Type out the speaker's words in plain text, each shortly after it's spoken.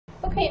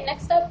Okay,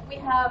 next up we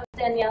have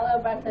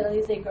Daniela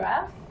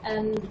Bartalesi-Graf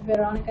and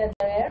Verónica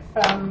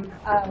from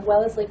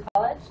Wellesley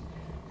College.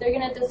 They're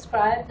going to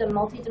describe the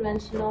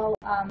multidimensional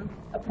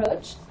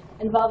approach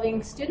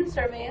involving student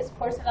surveys,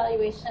 course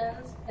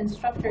evaluations,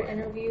 instructor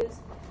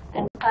interviews,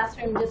 and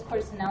classroom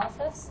discourse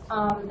analysis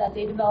that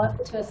they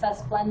developed to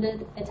assess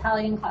blended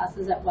Italian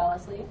classes at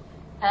Wellesley,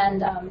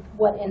 and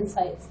what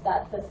insights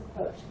that this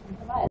approach can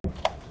provide.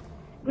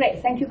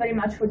 Great, thank you very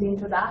much for the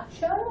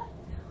introduction.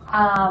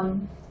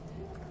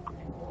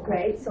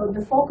 Great, so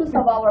the focus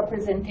of our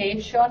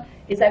presentation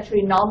is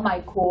actually not my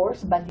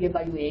course, but the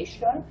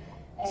evaluation.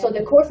 So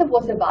the course that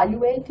was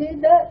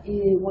evaluated,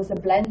 it was a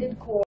blended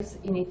course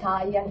in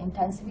Italian,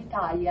 intensive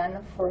Italian,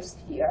 first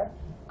year,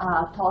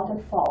 taught at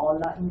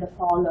in the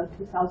fall of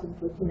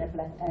 2014 at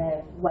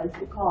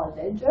Wellesley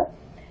College.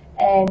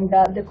 And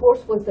the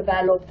course was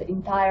developed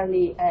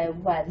entirely at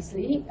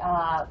Wellesley,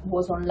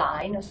 was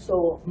online,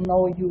 so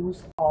no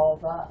use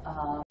of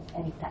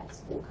any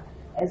textbook.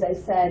 As I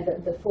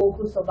said, the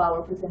focus of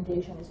our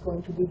presentation is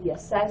going to be the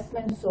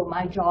assessment, so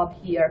my job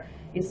here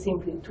is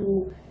simply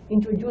to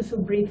introduce you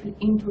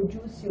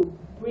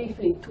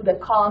briefly to the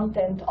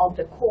content of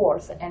the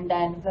course, and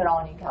then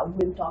Veronica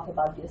will talk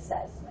about the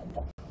assessment.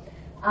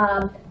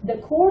 The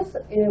course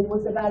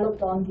was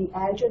developed on the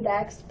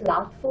edX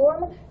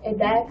platform.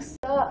 edX,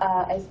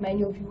 as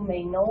many of you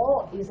may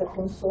know, is a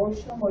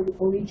consortium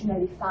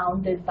originally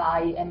founded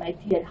by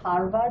MIT and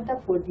Harvard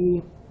for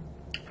the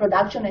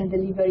production and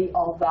delivery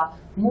of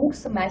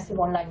MOOCs, massive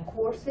online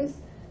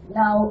courses.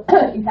 Now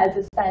it has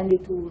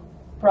expanded to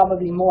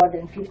probably more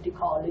than 50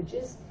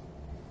 colleges.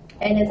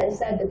 And as I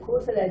said, the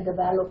course that I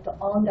developed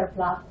on their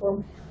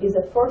platform is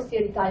a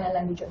first-year Italian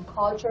language and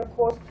culture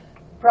course,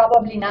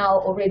 probably now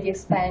already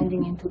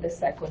expanding into the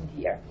second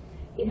year.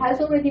 It has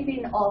already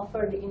been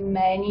offered in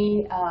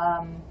many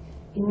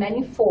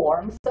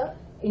forms.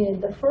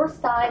 The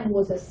first time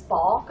was a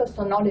SPOC,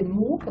 so not a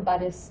MOOC,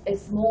 but a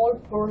small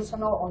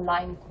personal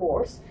online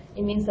course.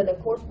 It means that the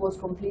course was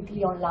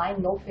completely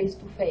online, no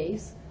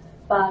face-to-face,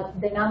 but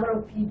the number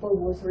of people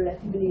was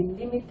relatively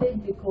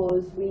limited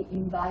because we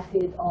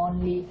invited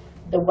only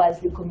the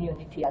Wellesley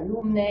community,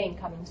 alumni,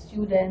 incoming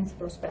students,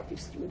 prospective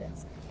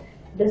students.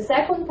 The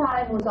second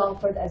time was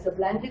offered as a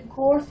blended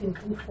course in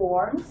two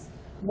forms.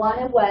 One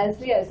at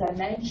Wellesley, as I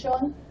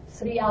mentioned,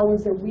 3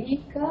 hours a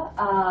week,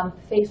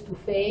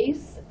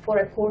 face-to-face, for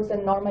a course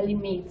that normally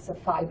meets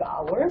 5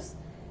 hours.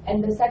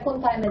 And the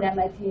second time at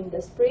MIT in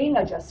the spring,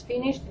 I just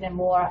finished in a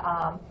more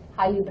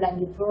highly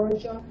blended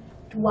version,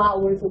 2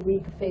 hours a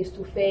week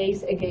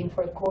face-to-face, again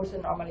for a course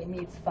that normally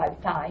meets 5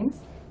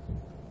 times.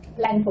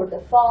 Planned for the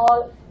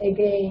fall,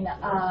 again,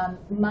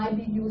 might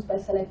be used by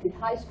selected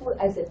high school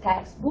as a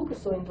textbook,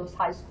 so in those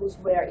high schools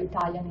where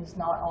Italian is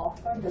not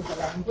offered as a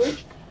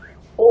language,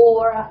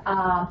 or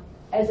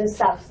as a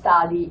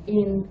self-study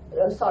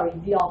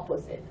the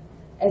opposite.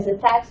 As a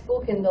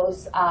textbook in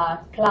those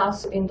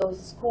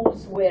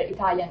schools where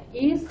Italian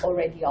is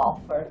already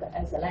offered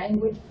as a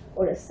language,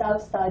 or a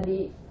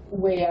self-study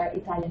where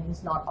Italian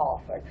is not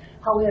offered.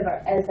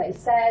 However, as I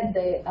said,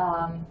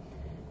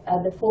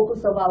 the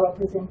focus of our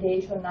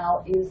presentation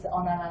now is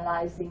on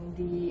analyzing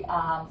the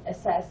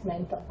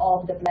assessment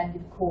of the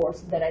blended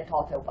course that I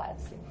taught at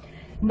Wellesley.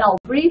 Now,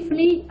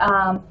 briefly,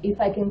 if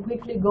I can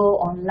quickly go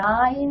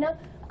online,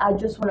 I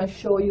just want to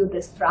show you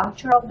the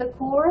structure of the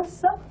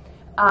course.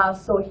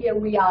 So here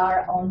we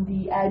are on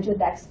the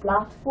edX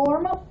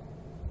platform,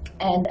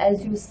 and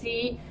as you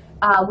see,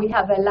 we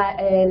have a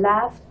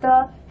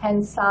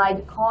left-hand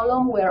side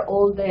column where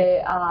all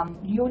the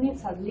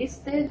units are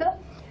listed.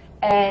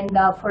 And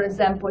for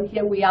example,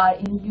 here we are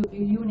in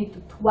Unit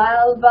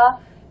 12,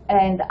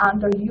 and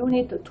under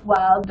Unit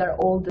 12, there are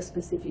all the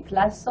specific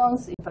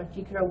lessons. In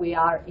particular, we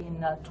are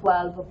in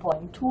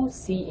 12.2,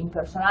 C, in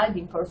personality,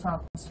 in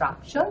personal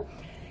construction.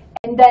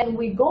 And then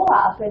we go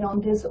up, and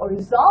on this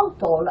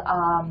horizontal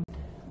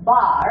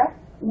bar,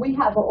 we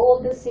have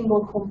all the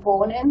single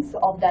components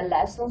of that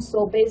lesson.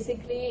 So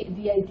basically,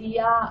 the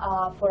idea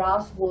for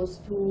us was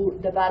to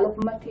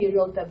develop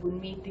material that would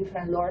meet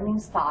different learning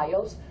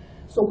styles.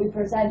 So we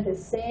present the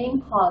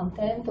same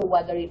content,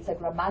 whether it's a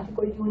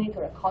grammatical unit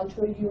or a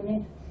cultural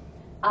unit,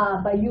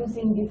 by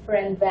using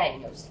different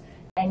venues.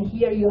 And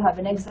here you have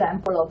an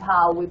example of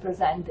how we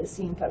present the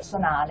scene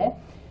personale,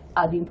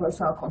 the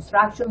impersonal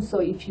construction. So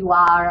if you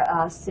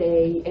are,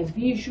 say, a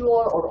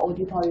visual or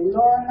auditory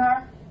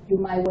learner, you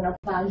might want to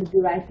plunge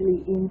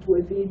directly into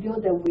a video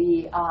that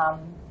we,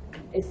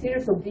 a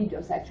series of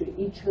videos actually.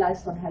 Each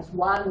lesson has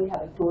one. We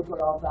have a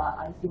total of,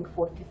 I think,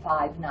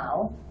 45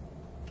 now.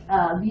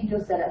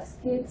 Videos that are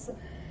skits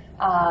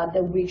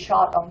that we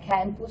shot on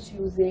campus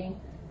using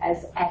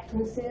as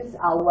actresses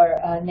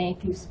our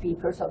native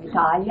speakers of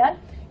Italian.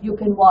 You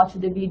can watch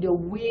the video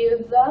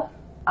with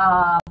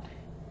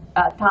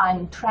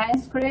time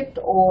transcript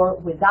or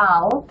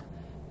without.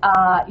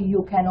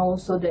 You can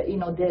also,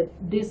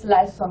 this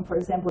lesson, for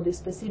example, this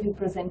specific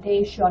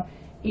presentation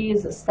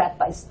is step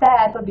by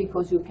step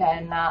because you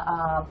can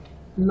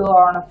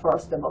learn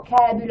first the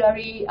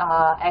vocabulary,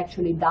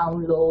 actually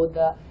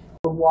download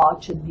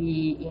watch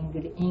the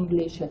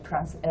English,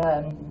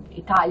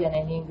 Italian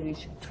and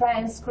English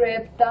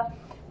transcript.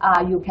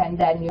 You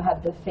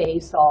have the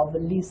phase of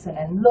listen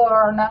and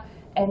learn,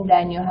 and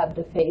then you have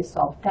the phase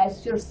of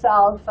test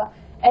yourself.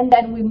 And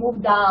then we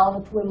move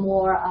down to a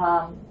more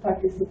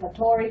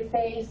participatory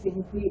phase.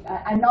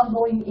 I'm not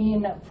going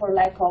in for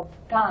lack of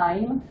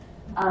time,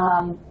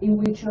 in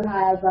which you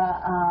have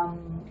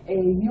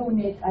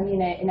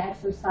an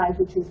exercise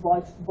which is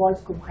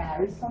voice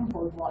comparison,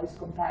 called voice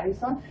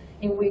comparison,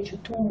 in which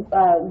two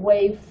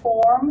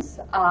waveforms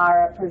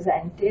are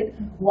presented.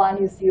 One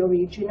is the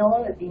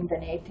original, in the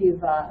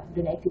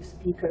native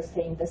speaker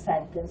saying the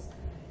sentence,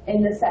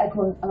 and the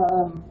second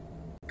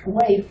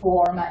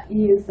waveform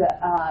is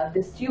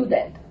the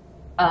student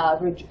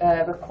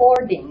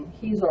recording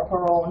his or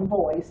her own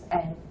voice,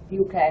 and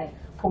you can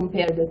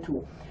compare the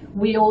two.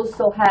 We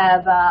also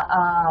have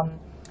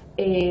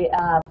a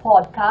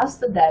podcast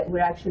that we're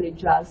actually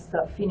just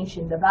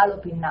finishing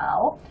developing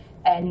now,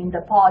 and in the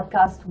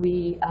podcast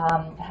we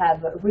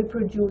have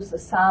reproduced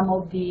some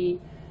of the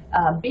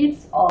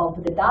bits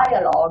of the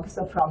dialogues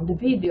from the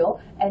video,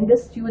 and the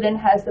student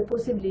has the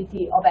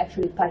possibility of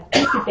actually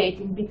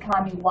participating,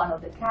 becoming one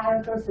of the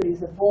characters. There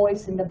is a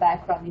voice in the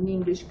background in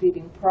English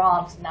giving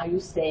prompts. Now you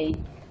say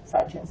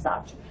such and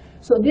such.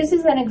 So this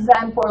is an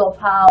example of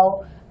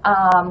how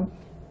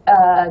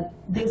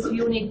this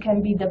unit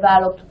can be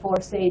developed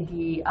for, say,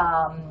 the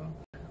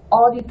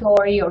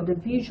auditory or the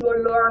visual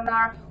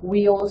learner.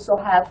 We also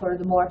have, for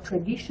the more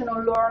traditional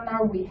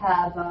learner, we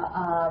have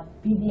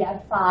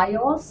PDF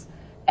files,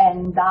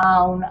 and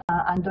down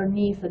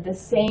underneath the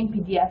same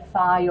PDF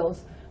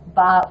files,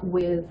 but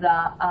with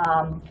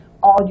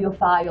audio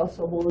files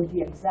of all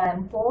the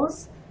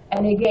examples.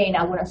 And again,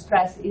 I want to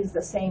stress, is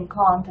the same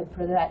content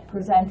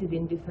presented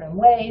in different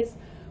ways.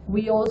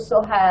 We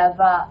also have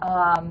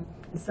a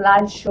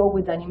slideshow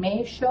with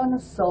animation,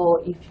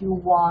 so if you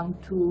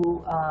want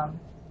to,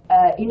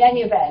 in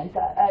any event,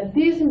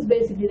 this is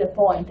basically the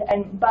point.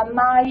 But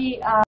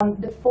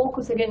the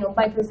focus again of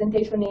my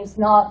presentation is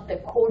not the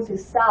course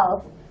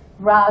itself,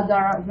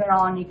 rather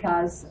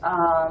Veronica's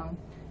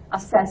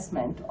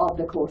assessment of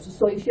the course.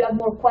 So if you have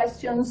more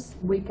questions,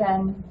 we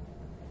can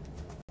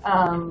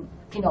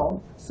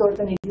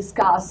certainly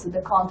discuss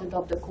the content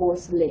of the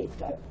course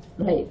later.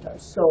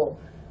 So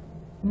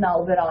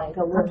now,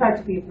 Veronica, I'll try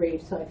to be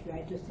brief, so if you're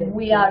interested.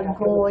 We are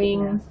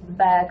going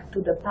back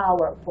to the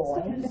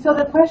PowerPoint. So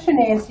the question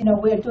is,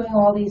 we're doing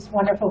all these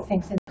wonderful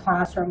things in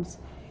classrooms,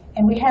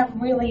 and we have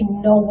really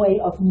no way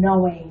of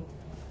knowing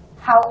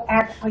how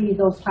actually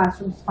those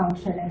classrooms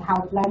function and how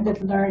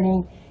blended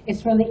learning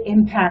is really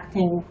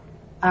impacting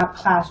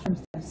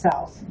classrooms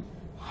themselves.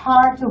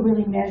 Hard to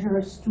really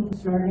measure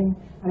students' learning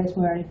unless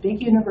we're in a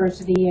big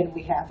university and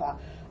we have a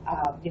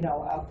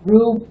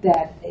group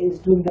that is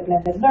doing the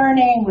blended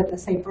learning with the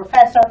same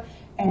professor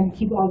and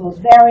keep all those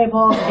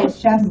variables.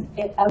 It's just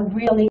a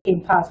really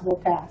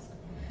impossible task.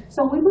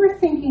 So we were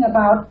thinking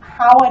about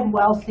how at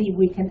Wellesley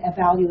we can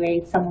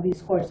evaluate some of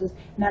these courses.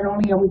 Not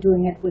only are we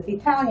doing it with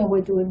Italian,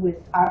 we're doing it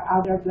with our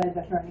other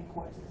blended learning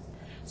courses.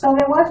 So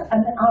there was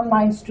an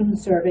online student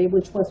survey,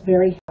 which was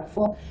very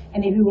helpful.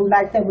 And if you would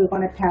like that, we're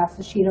going to pass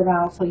the sheet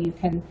around so you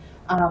can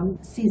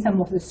see some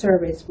of the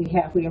surveys we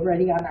have. We're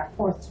already on our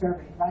 4th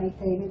survey, right,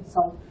 David?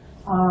 So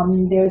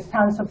there's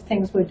tons of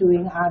things we're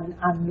doing on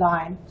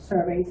online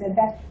surveys, and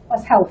that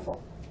was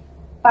helpful.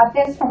 But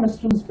that's from a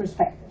student's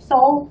perspective.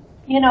 So,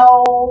 we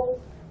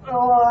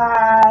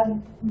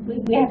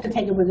have to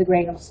take it with a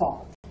grain of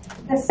salt.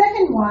 The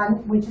second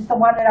one, which is the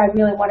one that I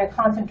really want to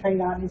concentrate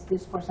on, is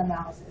discourse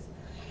analysis.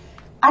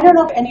 I don't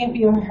know if any of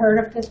you have heard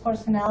of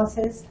discourse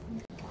analysis.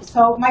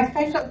 So my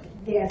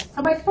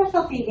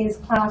specialty is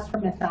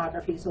classroom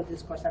ethnography, so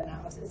discourse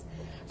analysis.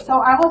 So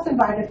I was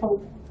invited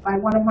by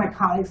one of my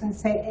colleagues and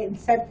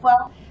said,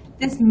 well,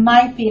 this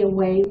might be a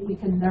way we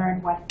can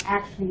learn what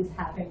actually is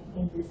happening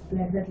in these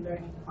blended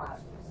learning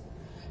classrooms.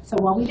 So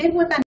what we did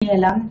with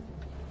Daniela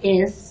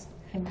is,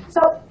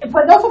 so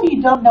for those of you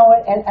who don't know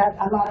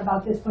a lot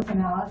about discourse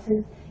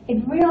analysis,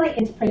 it really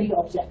is pretty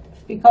objective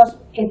because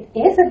it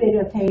is a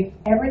videotape,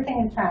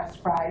 everything is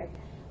transcribed,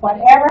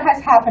 whatever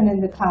has happened in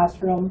the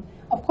classroom.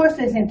 Of course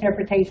there's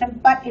interpretation,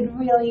 but it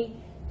really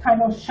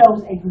kind of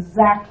shows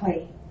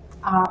exactly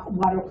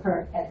what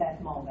occurred at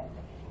that moment.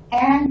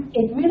 And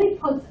it really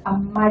puts a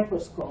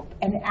microscope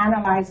and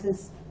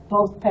analyzes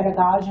both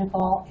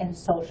pedagogical and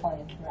social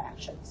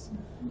interactions.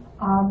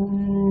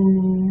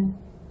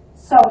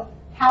 So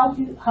how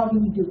do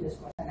we do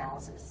discourse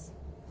analysis?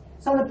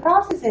 So the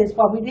process is,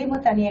 what we did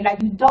with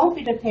Daniela, you don't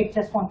videotape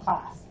just one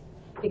class,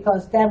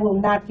 because that will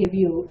not give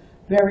you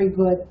very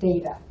good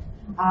data.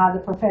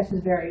 The professor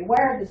is very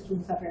aware, the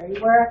students are very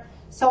aware.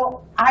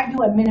 So I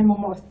do a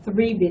minimum of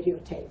 3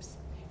 videotapes.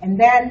 And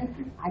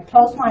then I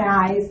close my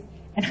eyes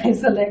and I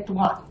select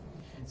one.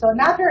 So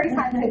not very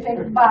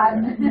scientific, but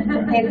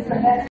it's the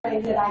best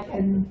way that I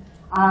can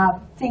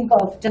think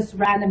of just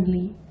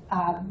randomly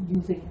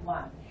using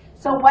one.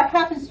 So what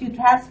happens, you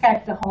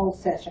transcribe the whole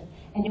session,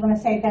 and you're going to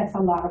say that's a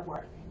lot of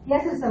work.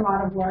 Yes, it's a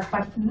lot of work,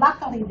 but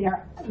luckily there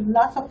are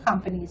lots of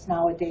companies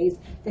nowadays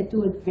that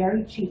do it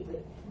very cheaply.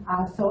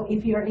 So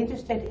if you're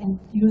interested in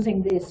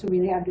using this to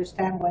really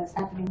understand what's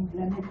happening in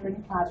blended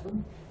learning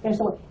classroom,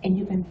 and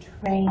you can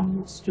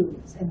train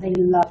students, and they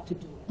love to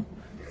do it.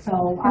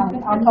 So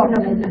I'll talk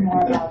a little bit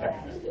more about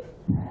that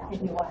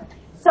if you want.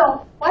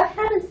 So what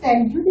happens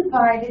then, you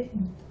divided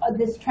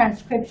this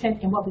transcription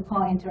in what we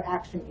call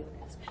interaction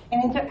units.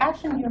 And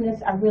interaction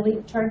units are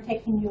really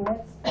turn-taking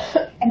units.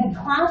 And the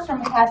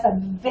classroom has a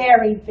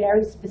very,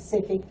 very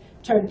specific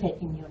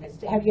turn-taking units.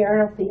 Have you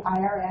heard of the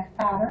IRF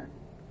pattern?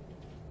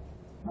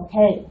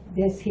 Okay,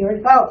 here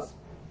it goes.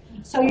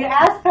 So you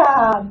ask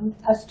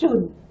a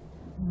student,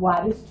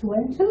 what is 2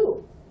 and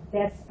 2?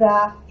 That's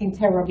the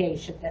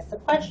interrogation, that's the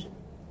question.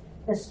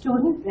 The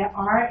student, the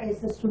R is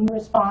the student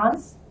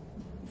response,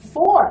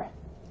 4.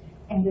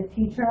 And the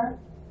teacher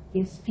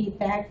gives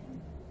feedback,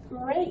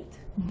 great.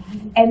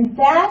 And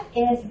that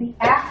is the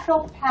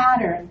actual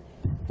pattern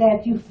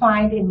that you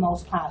find in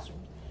most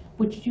classrooms,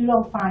 which you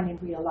don't find in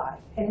real life.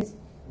 And it's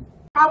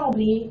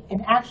probably,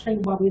 and actually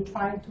what we're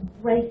trying to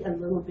break a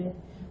little bit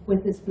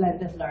with this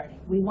blended learning.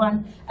 We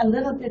want a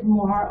little bit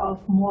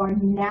more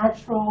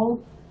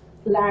natural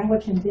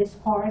language in this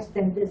course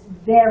than this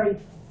very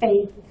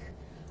fake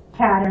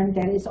pattern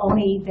that is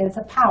there's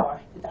a power.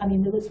 I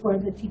mean, this is where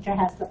the teacher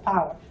has the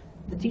power.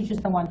 The teacher's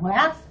the one who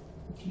asks,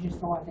 the teacher's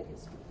the one that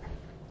gives feedback.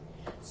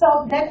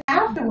 So then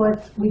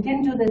afterwards, we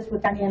didn't do this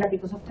with Daniela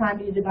because of time,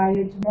 we divided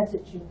it into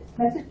message units.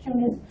 Message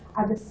units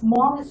are the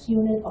smallest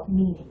unit of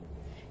meaning.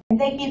 And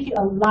they give you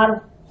a lot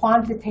of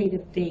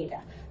quantitative data.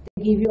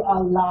 They give you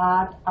a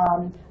lot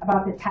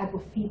about the type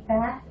of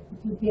feedback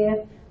that you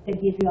give. They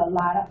give you a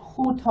lot of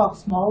who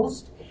talks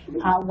most,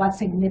 what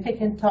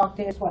significant talk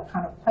is, what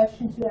kind of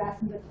questions you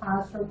ask in the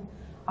classroom.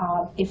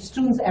 If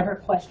students ever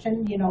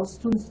question,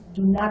 students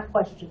do not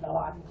question a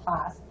lot in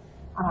class,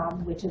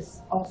 which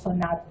is also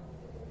not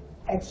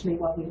actually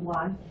what we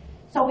want.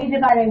 So we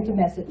divided into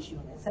message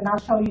units, and I'll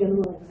show you a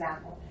little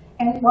example.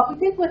 And what we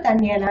did with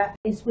Daniela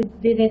is we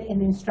did it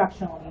in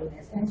instructional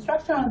units. And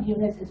instructional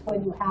units is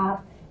when you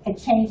have a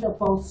change of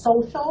both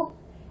social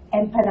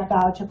and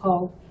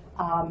pedagogical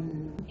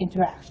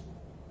interaction.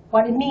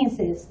 What it means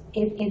is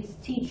if it's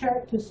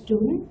teacher to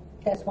student,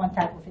 that's one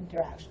type of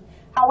interaction.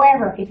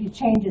 However, if you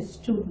change a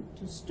student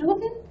to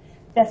student,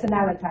 that's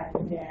another type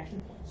of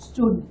interaction.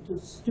 Student to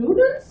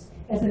students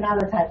is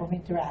another type of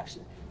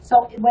interaction.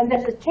 So when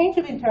there's a change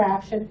of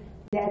interaction,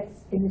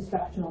 that's an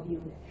instructional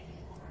unit.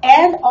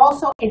 And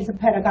also it's a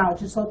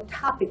pedagogy, so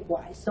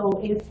topic-wise. So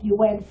if you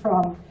went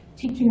from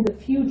teaching the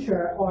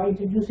future or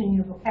introducing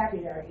new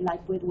vocabulary,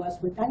 like it was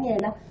with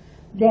Daniela,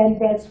 then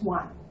that's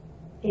one.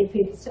 If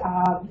it's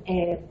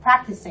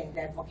practicing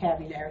that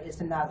vocabulary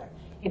is another.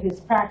 If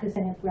it's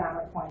practicing a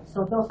grammar point.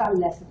 So those are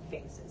lesson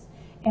phases.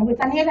 And with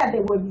Daniela,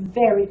 they were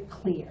very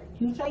clear.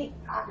 Usually,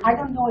 I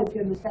don't know if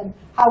you understand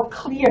how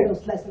clear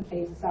those lesson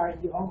phases are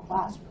in your own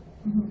classroom.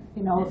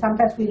 Mm-hmm.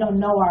 Sometimes we don't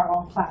know our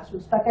own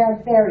classrooms, but they are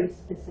very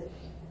specific.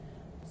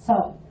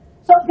 So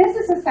this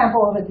is a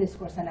sample of a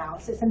discourse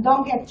analysis, and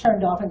don't get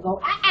turned off and go,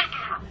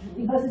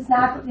 because it's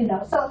not,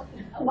 So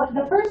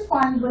the first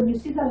one, when you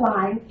see the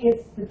line,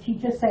 it's the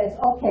teacher says,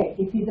 okay,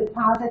 if you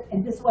deposit,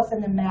 and this was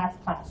in a math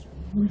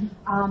classroom,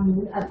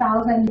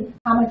 1,000,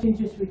 how much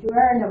interest would you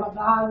earn, blah,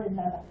 blah,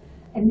 blah,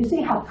 and you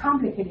see how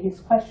complicated his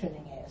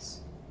questioning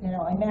is.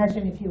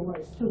 Imagine if you were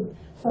a student.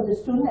 So the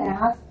student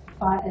asked,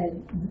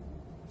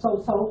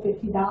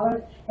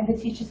 $50, and the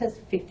teacher says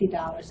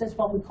 $50. That's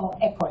what we call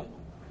echoing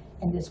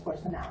in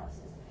discourse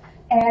analysis.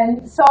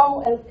 And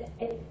so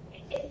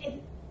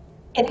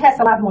it has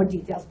a lot more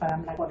details, but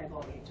I'm not going to go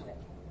into it.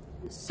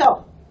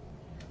 So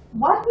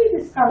what we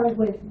discovered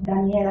with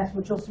Daniela,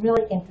 which was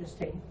really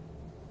interesting,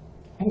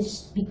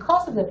 is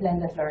because of the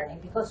blended learning,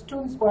 because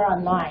students were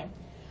online,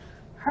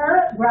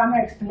 her grammar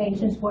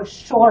explanations were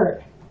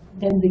shorter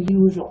than the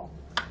usual,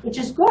 which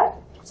is good.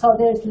 So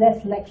there's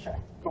less lecture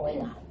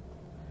going on.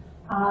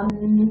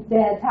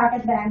 The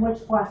target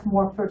language was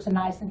more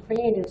personalized and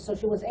creative, so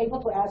she was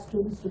able to ask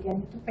students to get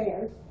into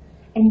pairs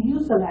and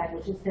use the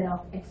language instead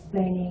of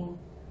explaining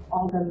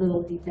all the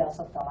little details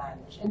of the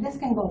language. And this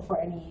can go for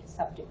any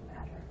subject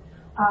matter.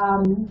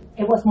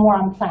 It was more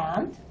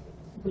unplanned,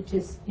 which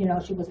is,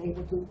 she was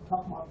able to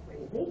talk more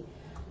freely.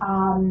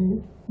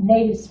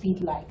 Native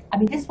speed-like. I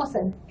mean, this was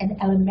an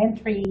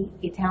elementary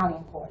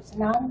Italian course.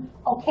 And I'm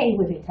okay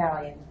with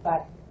Italian,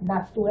 but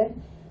not fluent.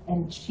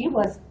 And she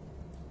was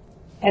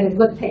at a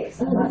good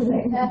pace, I must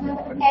say.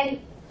 And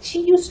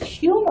she used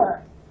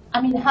humor.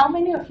 I mean, how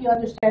many of you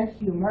understand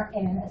humor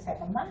in a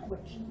second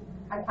language?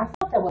 I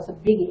thought that was a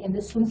biggie, and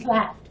the students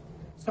laughed.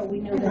 So we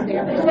knew that they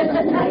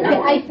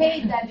were. I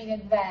paid them in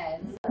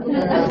advance.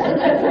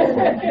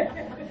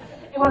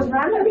 It was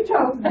randomly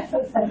chosen.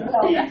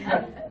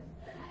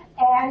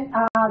 And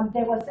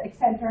there was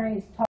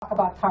extemporaneous talk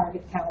about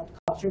target talent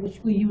culture,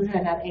 which we usually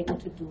are not able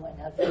to do in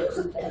our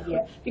first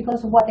year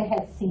because of what they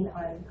had seen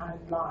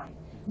online.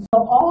 So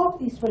all of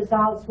these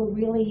results were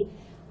really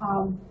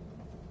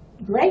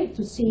great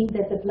to see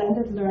that the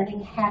blended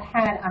learning had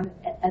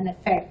an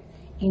effect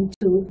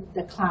into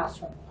the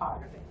classroom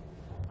part of it.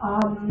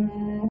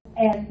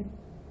 And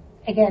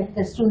again,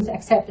 the students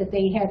accept that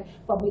they had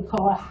what we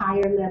call a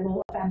higher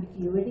level of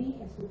ambiguity,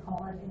 as we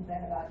call it in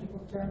pedagogical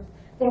terms.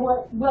 They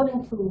were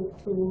willing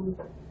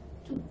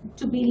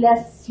to be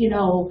less,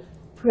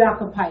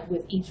 preoccupied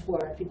with each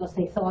word because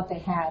they thought they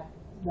had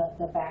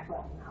the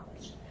background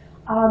knowledge.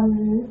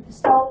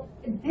 So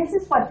this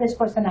is what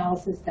discourse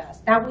analysis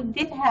does. Now, we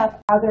did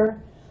have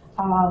other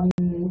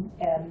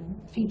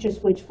features,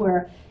 which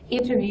were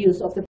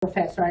interviews of the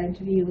professor. I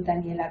interviewed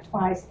Daniela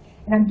twice,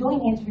 and I'm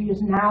doing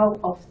interviews now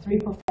of 3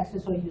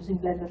 professors who are using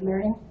blended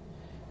learning.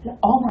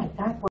 Oh my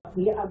God,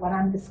 what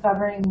I'm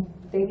discovering,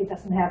 David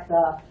doesn't have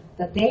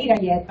the data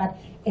yet, but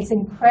it's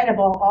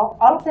incredible.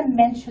 All of them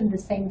mention the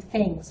same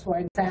things. For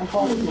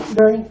example,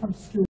 learning from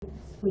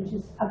students, which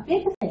is a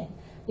big thing.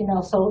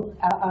 So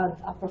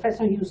a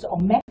professor used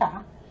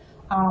Omeka,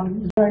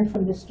 learned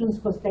from the students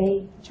because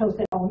they chose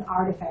their own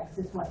artifacts.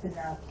 This was in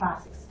a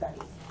classic study.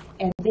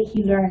 And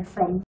he learned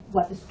from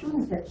what the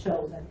students had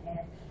chosen. And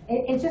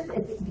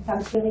it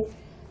becomes really,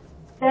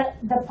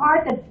 the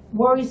part that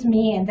worries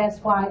me, and that's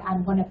why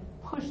I'm going to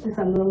push this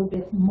a little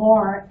bit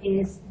more,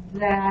 is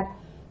that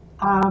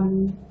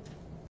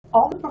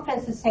all the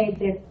professors say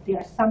that their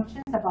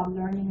assumptions about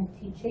learning and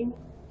teaching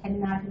had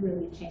not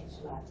really changed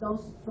a lot.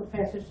 Those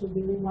professors who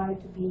really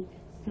wanted to be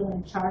still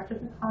in charge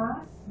of the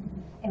class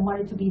and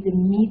wanted to be the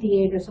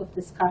mediators of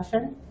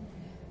discussion,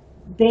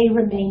 they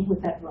remained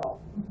with that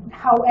role.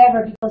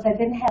 However, because I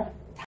didn't have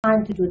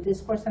time to do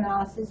discourse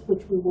analysis,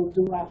 which we will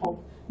do, I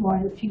hope, more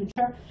in the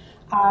future,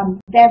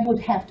 that would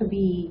have to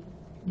be,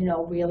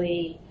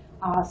 really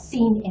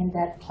seen in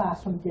that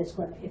classroom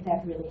discourse if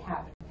that really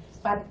happened.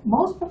 But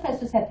most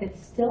professors said that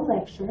they still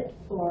lectured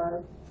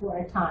for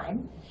a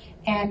time,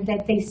 and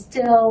that they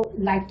still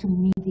like to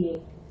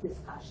mediate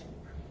discussion.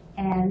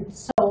 And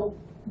so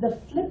the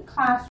flipped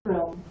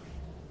classroom,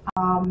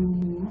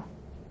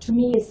 to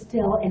me, is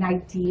still an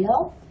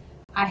ideal.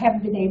 I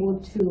haven't been able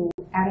to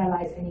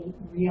analyze any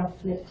real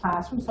flipped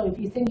classroom. So if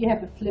you think you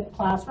have a flipped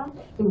classroom,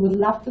 we would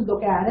love to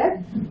look at it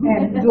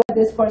and do a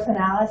discourse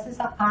analysis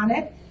on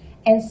it.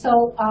 And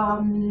so,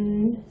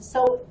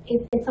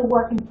 it's a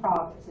work in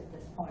progress at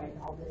this point,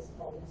 all this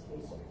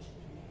research.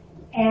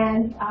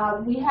 And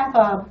we have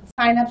a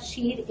sign-up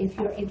sheet if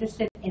you're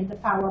interested in the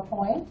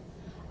PowerPoint.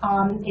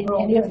 In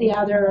any of the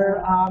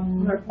other...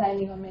 We're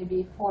planning on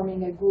maybe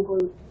forming a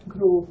Google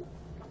group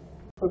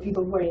for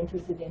people who are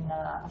interested in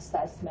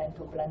assessment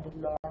or blended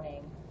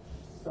learning.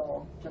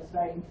 So just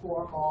very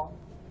informal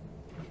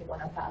if you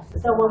want to pass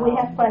it. So when we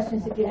have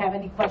questions, if you have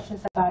any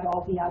questions about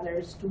all the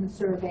other student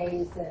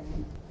surveys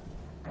and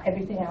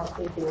everything else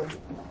we do,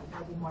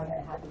 we'll be more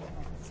than happy to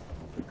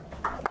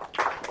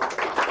answer.